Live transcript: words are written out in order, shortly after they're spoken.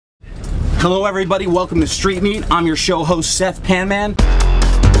Hello everybody, welcome to Street Meat. I'm your show host, Seth Panman.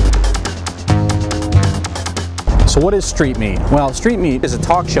 So what is Street Meat? Well, Street Meat is a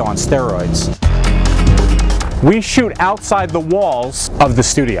talk show on steroids. We shoot outside the walls of the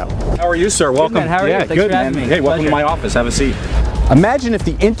studio. How are you, sir? Welcome. Good, man. How are you? Thanks good, for having man. me. Hey, welcome to my office. Have a seat. Imagine if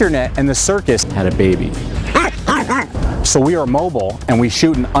the internet and the circus had a baby. So we are mobile and we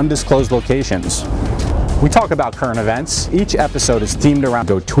shoot in undisclosed locations. We talk about current events. Each episode is themed around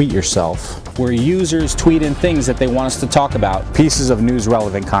Go Tweet Yourself, where users tweet in things that they want us to talk about, pieces of news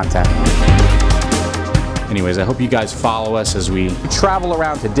relevant content. Anyways, I hope you guys follow us as we travel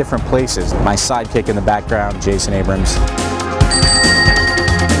around to different places. My sidekick in the background, Jason Abrams.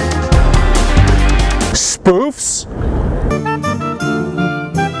 Spoofs?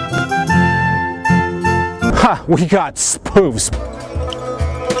 Ha, we got spoofs.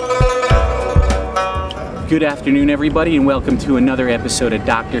 Good afternoon, everybody, and welcome to another episode of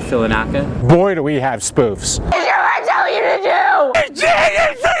Dr. Philanaka. Boy, do we have spoofs. Here's what I tell you to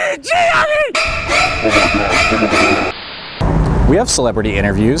do! We have celebrity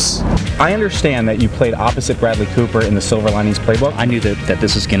interviews. I understand that you played opposite Bradley Cooper in the Silver Linings Playbook. I knew that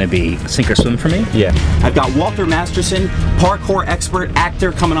this was going to be sink or swim for me. Yeah. I've got Walter Masterson, parkour expert,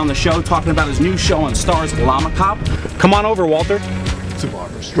 actor, coming on the show, talking about his new show on Starz, Llama Cop. Come on over, Walter.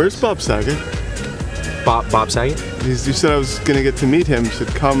 Where's Bob Saget? Bob Saget? You said I was going to get to meet him. You said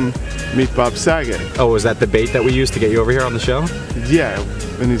come meet Bob Saget. Oh, was that the bait that we used to get you over here on the show? Yeah,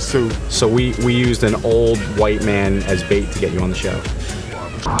 and he's so... So we used an old white man as bait to get you on the show.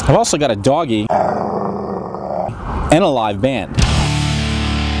 I've also got a doggy and a live band.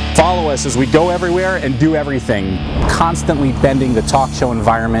 Follow us as we go everywhere and do everything, constantly bending the talk show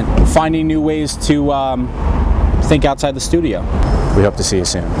environment, finding new ways to think outside the studio. We hope to see you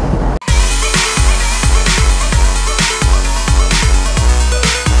soon.